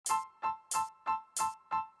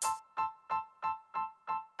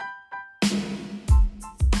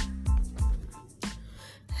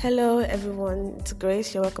Hello everyone, it's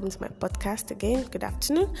Grace. You're welcome to my podcast again. Good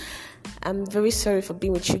afternoon. I'm very sorry for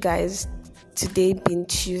being with you guys today being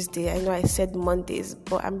Tuesday. I know I said Mondays,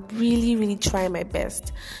 but I'm really trying my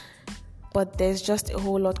best. But there's just a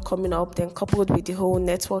whole lot coming up, then coupled with the whole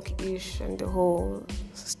network issue and the whole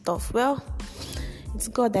stuff. Well, it's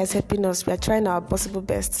God that's helping us. We are trying our possible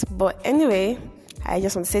best. But anyway, I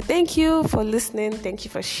just want to say thank you for listening. Thank you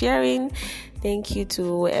for sharing. Thank you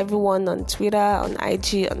to everyone on Twitter, on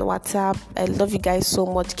IG, on WhatsApp. I love you guys so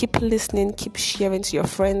much. Keep listening. Keep sharing to your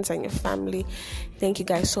friends and your family. Thank you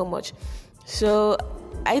guys so much. So,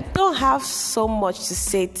 I don't have so much to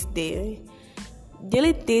say today. The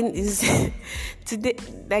only thing is, today,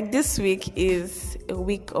 like this week is a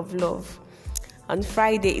week of love. On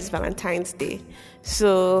Friday is Valentine's Day.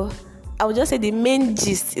 So, I would just say the main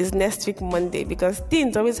gist is next week, Monday, because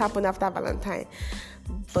things always happen after Valentine.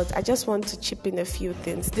 But I just want to chip in a few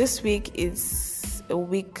things. This week is a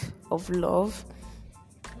week of love.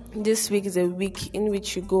 This week is a week in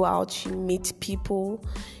which you go out, you meet people,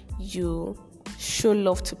 you show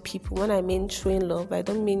love to people. When I mean showing love, I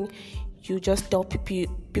don't mean you just tell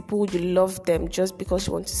people you love them just because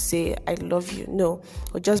you want to say I love you. No,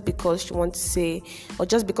 or just because you want to say, or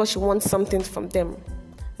just because you want something from them.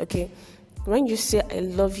 Okay, when you say I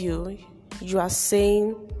love you, you are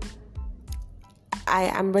saying I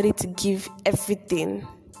am ready to give everything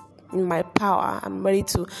in my power. I'm ready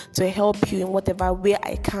to help you in whatever way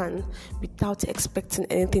I can without expecting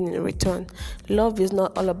anything in return. Love is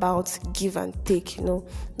not all about give and take,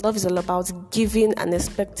 Love is all about giving and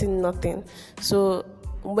expecting nothing. So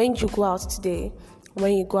when you go out today,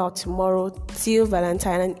 when you go out tomorrow, till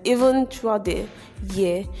Valentine, and even throughout the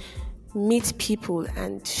year, meet people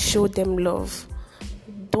and show them love.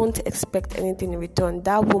 Don't expect anything in return.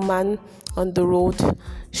 That woman on the road,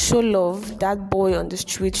 show love. That boy on the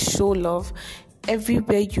street, show love.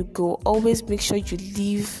 Everywhere you go, always make sure you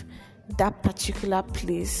leave that particular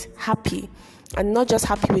place happy. And not just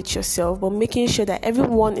happy with yourself, but making sure that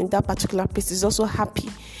everyone in that particular place is also happy.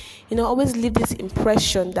 Always leave this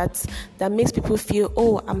impression that makes people feel,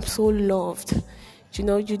 oh, I'm so loved. You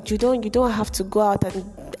don't have to go out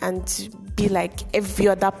and be like every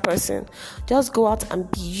other person. Just go out and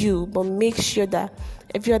be you, but make sure that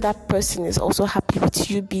every other person is also happy with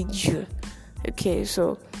you being you. Okay,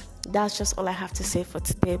 so that's just all I have to say for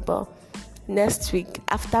today. But next week,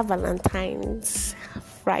 after Valentine's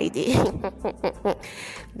Friday,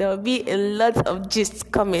 there will be a lot of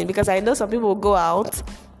gist coming, because I know some people will go out.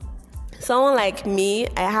 Someone like me,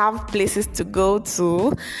 I have places to go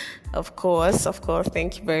to. Of course,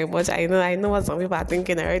 thank you very much. I know what some people are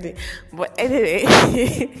thinking already. But anyway,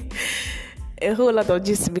 a whole lot of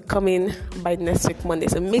gist will be coming by next week, Monday.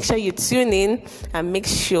 So make sure you tune in and make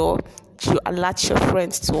sure you alert your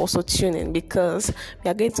friends to also tune in, because we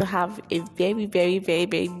are going to have a very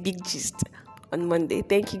big gist on Monday.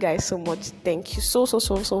 Thank you guys so much. Thank you so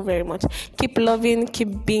very much. Keep loving,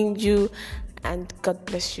 keep being you, and God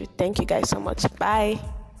bless you. Thank you guys so much. Bye.